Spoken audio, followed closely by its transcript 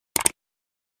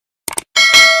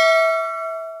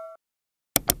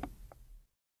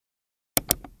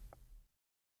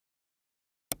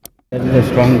There is a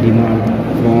strong demand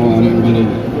from the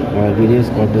various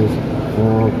quarters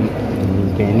for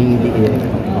banning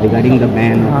regarding the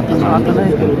ban of sound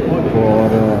system for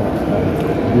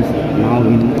this now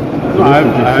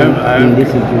in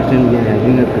this situation we are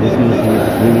having a Christmas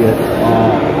New Year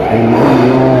and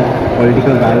your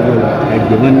political rival had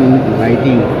given in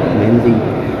writing Nancy.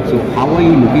 So how are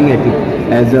you looking at it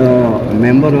as a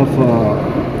member of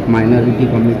minority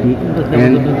community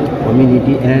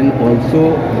and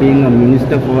also being a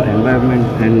minister for environment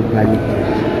and climate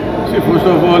change? See, first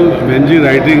of all, Benji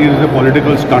writing is a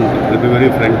political stunt, to be very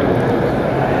frank.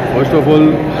 First of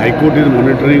all, High Court is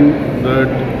monitoring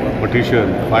that petition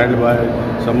filed by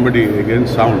somebody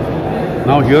against sound.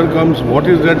 Now here comes, what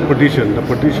is that petition? The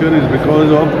petition is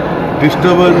because of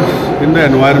disturbance in the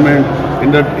environment,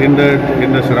 in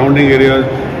the surrounding areas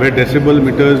where decibel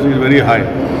meters is very high.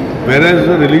 Whereas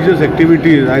the religious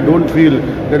activities, I don't feel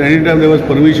that any time there was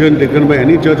permission taken by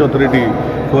any church authority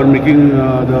for making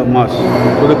the mass.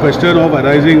 So the question of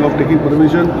arising of taking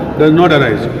permission does not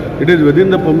arise. It is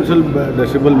within the permissible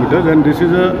decibel meters, and this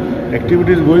is a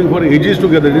activity is going for ages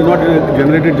together. It is not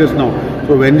generated just now.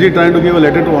 So Wenji trying to give a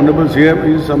letter to Honorable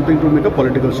CM is something to make a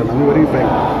political stand. I am very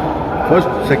frank. First,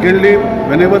 secondly,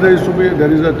 whenever there is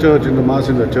a church in the mass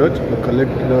in the church,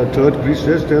 the church priest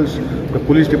tells the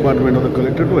police department or the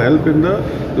collector to help in the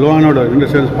law and order, in the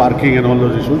sense parking and all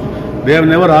those issues. They have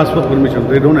never asked for permission.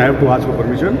 They don't have to ask for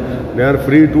permission. They are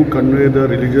free to convey the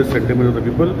religious sentiment of the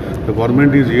people. The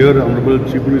government is here, the Honorable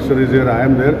Chief Minister is here, I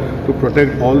am there to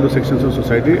protect all the sections of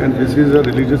society, and this is a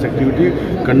religious activity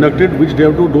conducted which they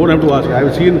don't have to ask. I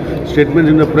have seen statements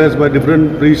in the press by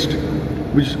different priests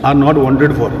which are not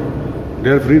wanted for. They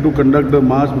are free to conduct the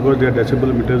mass because their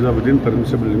decibel meters are within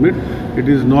permissible limit. It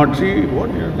is not,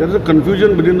 there is a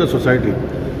confusion within the society.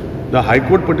 The High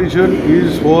Court petition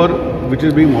is for, which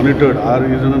is being monitored,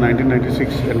 is in the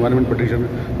 1996 Environment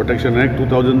Protection Act,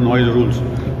 2000 noise rules,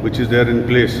 which is there in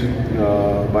place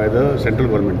by the central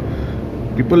government.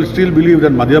 People still believe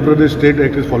that Madhya Pradesh State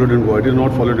Act is followed in Goa. It is not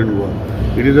followed in Goa.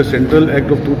 It is a Central Act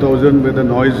of 2000 where the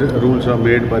noise rules are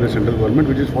made by the central government,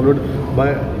 which is followed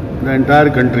by the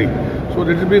entire country. So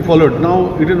it will be followed.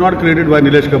 Now, it is not created by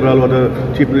Nilesh Cabral or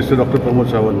the Chief Minister Dr. Pramod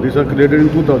Sawant. These are created in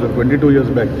 2000, 22 years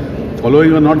back.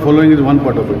 Following or not following is one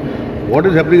part of it. What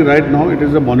is happening right now, it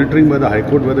is the monitoring by the High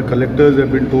Court where the collectors have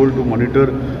been told to monitor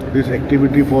this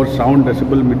activity for sound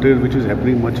decibel meters which is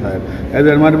happening much higher. As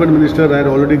the Environment Minister, I had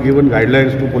already given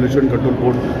guidelines to Pollution Control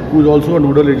Board, who is also a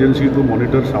nodal agency to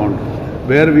monitor sound,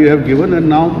 where we have given, and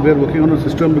now we are working on a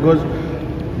system because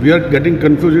we are getting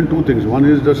confused in two things. One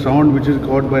is the sound which is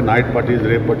caused by night parties,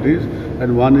 rave parties,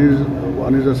 and one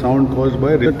is the sound caused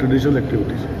by traditional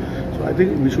activities. So I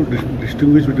think we should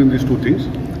distinguish between these two things.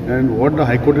 And what the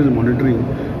High Court is monitoring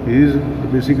is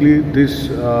basically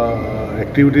these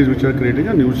activities which are creating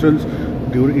a nuisance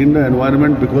in the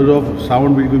environment because of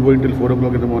sound which will go until 4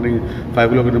 o'clock in the morning,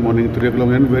 5 o'clock in the morning, 3 o'clock,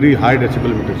 and very high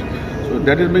decibel meters. So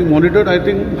that is being monitored. I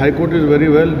think High Court is very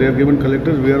well. They have given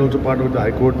collectors. We are also part of the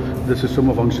High Court, the system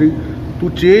of functioning. To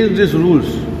change these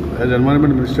rules, as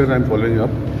Environment Minister, I am following up.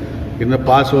 In the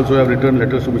past also I have written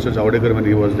letters to Mr. Javadekar when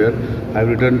he was there. I have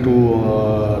written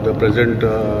to the present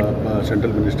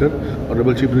Central Minister.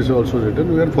 Honorable Chief Minister also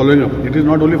written. We are following up. It is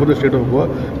not only for the state of Goa.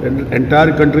 The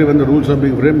entire country, when the rules are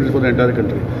being framed, it is for the entire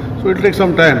country. So it will take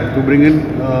some time to bring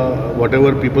in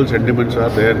whatever people's sentiments are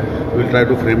there. We will try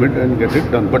to frame it and get it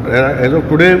done. But as of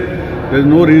today, there is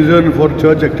no reason for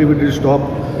church activity to stop.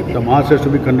 The mass has to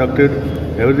be conducted.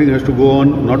 Everything has to go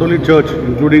on, not only church,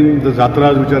 including the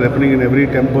Zatras which are happening in every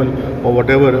temple or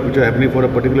whatever, which are happening for a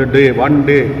particular day, one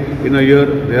day in a year,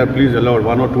 they are please allowed,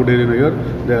 1 or 2 days in a year,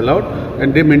 they are allowed,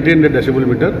 and they maintain the decibel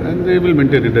meter, and they will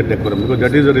maintain it, that decorum, because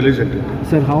that is a religious activity.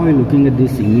 Sir, how are you looking at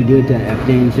this immediate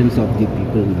apprehensions of the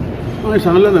people now? I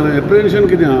Sangla ना, apprehension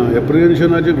किती हा?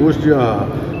 Apprehensionaची गोष्टी हा,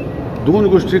 दोन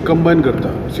गोष्टी combine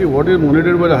करता. See, what is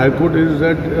monitored by the High Court is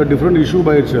that a different issue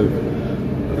by itself.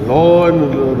 Law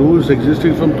and rules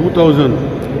existing from 2000,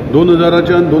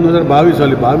 2000च्या आणि 2022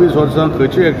 साली 22 वर्सां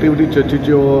खंयची एक्टिविटी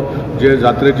चर्चीच्यो जे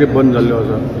जात्रेचे बंद जाल्ल्यो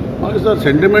आसा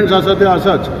सेंटिमेंट्स आसा ते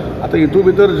आसाच. आता हितू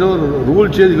भितर जो रूल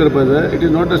चेंज करपाक जाय, it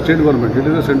is not the state government, it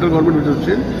is the central government which is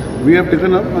change. We have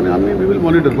taken up आणि आमी we will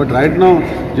monitor. But riot now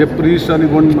J priest आनी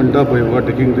कोण म्हणटा पळय we are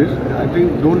taking these, I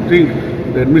think don't think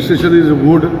The administration is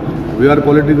good. We are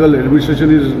political.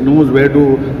 Administration knows where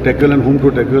to tackle and whom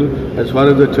to tackle. As far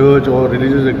as the church or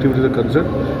religious activities are concerned,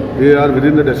 they are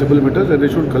within the decibel meters and they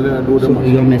should do the. So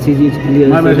your message is clear.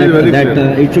 My message is very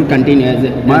clear. It should continue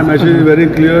as. My message is very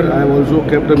clear. I have also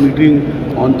kept a meeting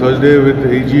on Thursday with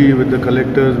the AG, with the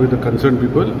collectors, with the concerned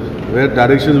people, where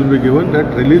directions will be given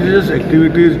that religious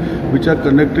activities which are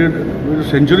connected with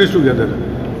centuries together,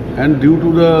 and due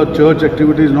to the church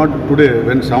activities, not today,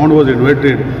 when sound was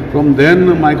invented, from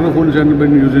then microphones have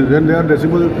been used, then there are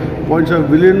decibel points are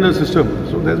within the system.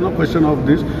 So there is no question of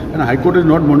this, and High Court is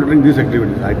not monitoring these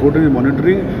activities. High Court is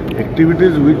monitoring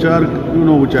activities which are,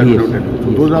 which I will tell you.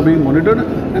 So those are being monitored,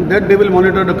 and that they will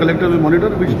monitor, the collector will monitor,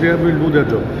 which they will do their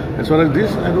job. As far as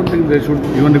this, I don't think they should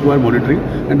even require monitoring,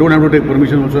 and don't have to take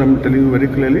permission also, I am telling you very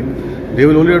clearly. They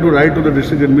will only have to write to the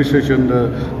district administration,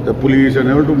 the police, and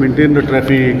able to maintain the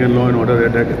traffic and law and order.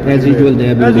 As usual, they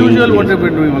have been doing. As usual, what they have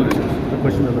been doing all this. The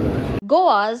question of the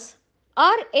Goa's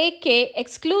RAK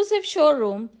exclusive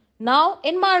showroom now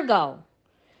in Margao.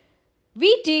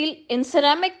 We deal in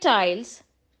ceramic tiles,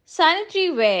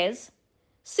 sanitary wares,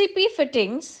 CP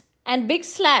fittings, and big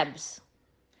slabs.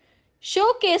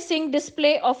 Showcasing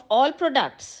display of all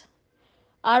products.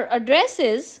 Our address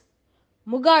is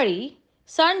Mugari,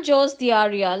 San Jose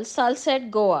Diarial, Salsette,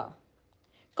 Goa.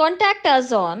 Contact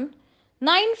us on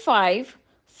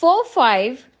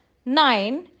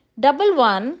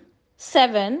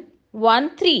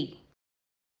 9545911713.